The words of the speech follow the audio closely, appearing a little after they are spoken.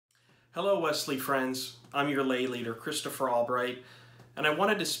Hello, Wesley friends. I'm your lay leader, Christopher Albright, and I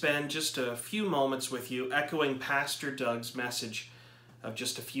wanted to spend just a few moments with you echoing Pastor Doug's message of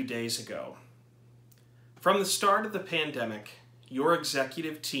just a few days ago. From the start of the pandemic, your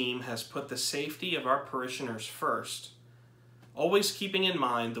executive team has put the safety of our parishioners first, always keeping in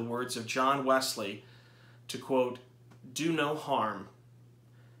mind the words of John Wesley to, quote, "do no harm."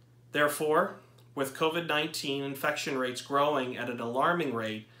 Therefore, with COVID-19 infection rates growing at an alarming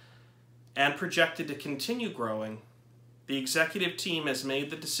rate, and projected to continue growing, the executive team has made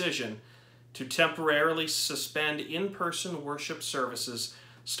the decision to temporarily suspend in-person worship services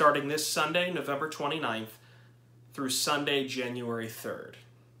starting this Sunday, November 29th, through Sunday, January 3rd.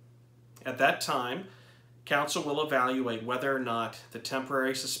 At that time, Council will evaluate whether or not the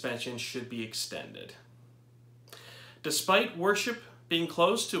temporary suspension should be extended. Despite worship being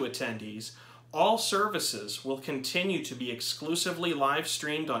closed to attendees, all services will continue to be exclusively live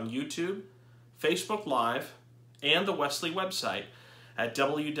streamed on YouTube, Facebook Live, and the Wesley website at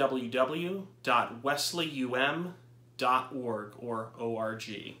www.wesleyum.org or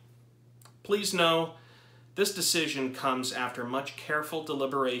org. Please know, this decision comes after much careful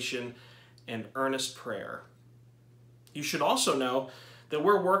deliberation and earnest prayer. You should also know that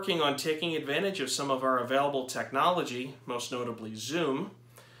we're working on taking advantage of some of our available technology, most notably Zoom,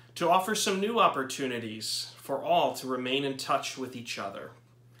 to offer some new opportunities for all to remain in touch with each other.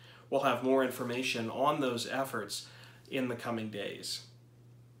 We'll have more information on those efforts in the coming days.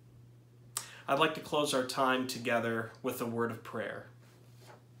 I'd like to close our time together with a word of prayer.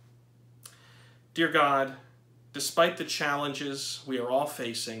 Dear God, despite the challenges we are all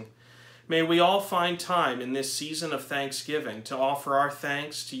facing, may we all find time in this season of Thanksgiving to offer our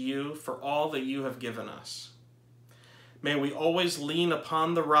thanks to you for all that you have given us. May we always lean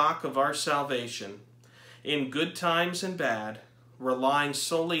upon the rock of our salvation, in good times and bad, relying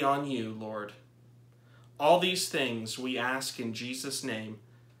solely on you, Lord. All these things we ask in Jesus' name.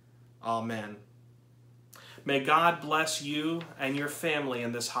 Amen. May God bless you and your family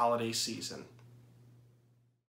in this holiday season.